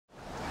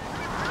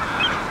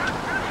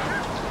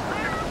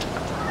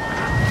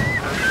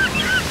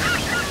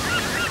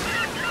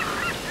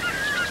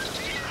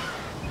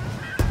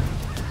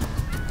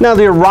Now,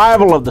 the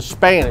arrival of the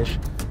Spanish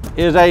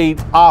is a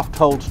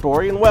oft-told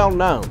story and well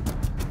known.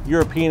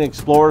 European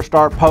explorers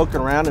start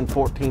poking around in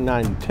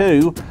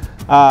 1492.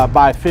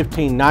 By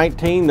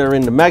 1519, they're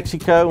into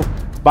Mexico.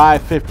 By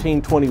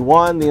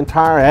 1521, the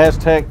entire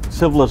Aztec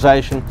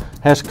civilization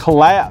has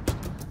collapsed.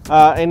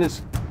 And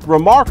it's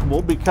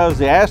remarkable because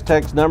the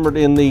Aztecs numbered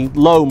in the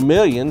low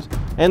millions,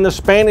 and the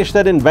Spanish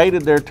that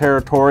invaded their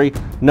territory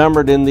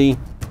numbered in the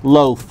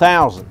low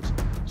thousands.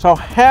 So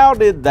how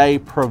did they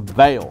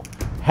prevail?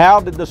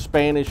 How did the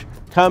Spanish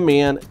come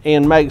in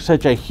and make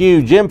such a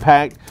huge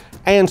impact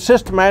and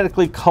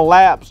systematically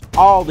collapse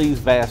all these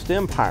vast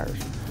empires?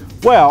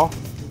 Well,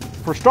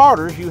 for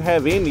starters, you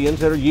have Indians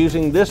that are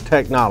using this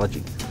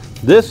technology.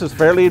 This is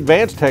fairly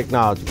advanced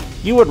technology.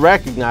 You would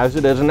recognize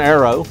it as an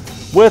arrow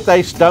with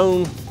a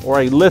stone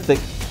or a lithic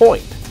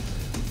point.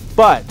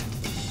 But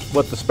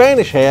what the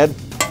Spanish had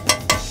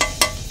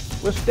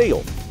was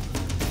steel.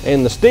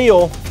 And the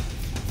steel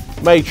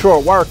made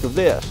short work of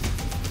this.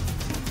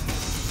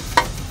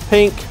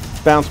 Pink,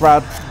 bounces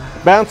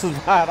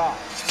right off.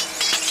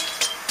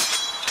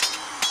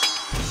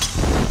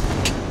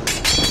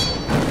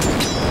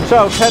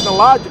 So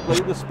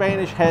technologically, the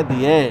Spanish had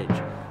the edge.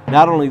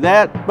 Not only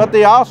that, but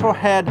they also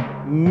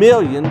had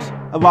millions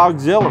of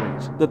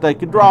auxiliaries that they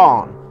could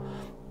draw on.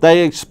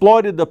 They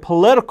exploited the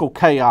political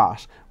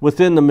chaos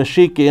within the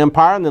Mexica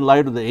Empire and then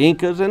later the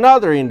Incas and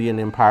other Indian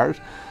empires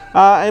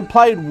and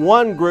played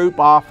one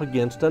group off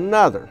against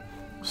another.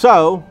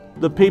 So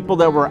the people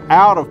that were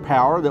out of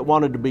power, that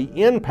wanted to be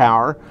in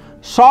power,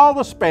 saw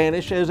the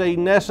Spanish as a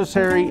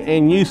necessary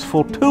and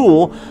useful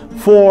tool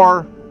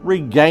for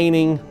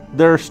regaining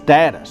their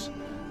status.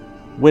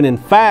 When in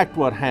fact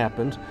what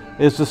happens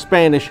is the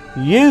Spanish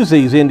use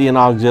these Indian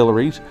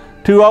auxiliaries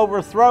to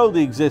overthrow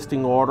the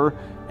existing order,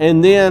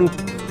 and then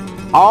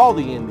all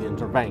the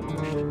Indians are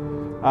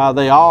vanquished.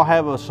 They all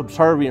have a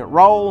subservient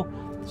role.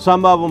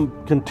 Some of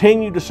them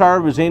continue to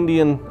serve as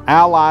Indian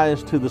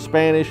allies to the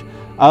Spanish.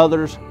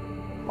 Others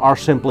are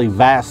simply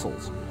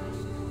vassals.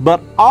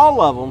 But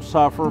all of them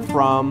suffer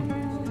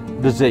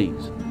from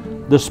disease.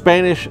 The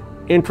Spanish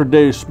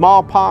introduced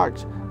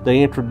smallpox.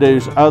 They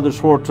introduced other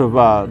sorts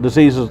of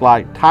diseases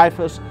like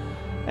typhus,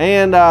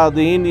 and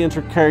the Indians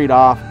are carried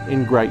off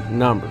in great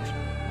numbers.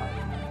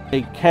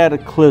 A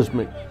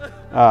cataclysmic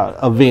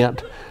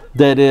event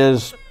that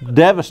is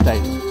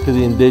devastating to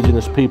the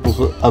indigenous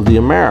peoples of the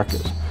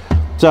Americas.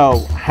 So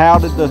how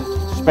did the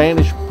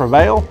Spanish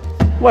prevail?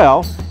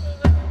 Well,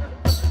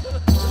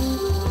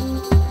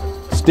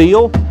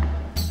 steel,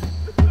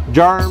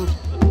 germs,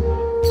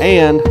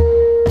 and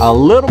a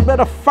little bit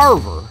of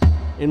fervor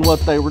in what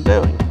they were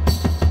doing.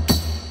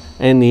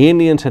 And the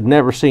Indians had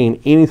never seen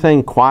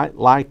anything quite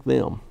like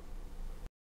them.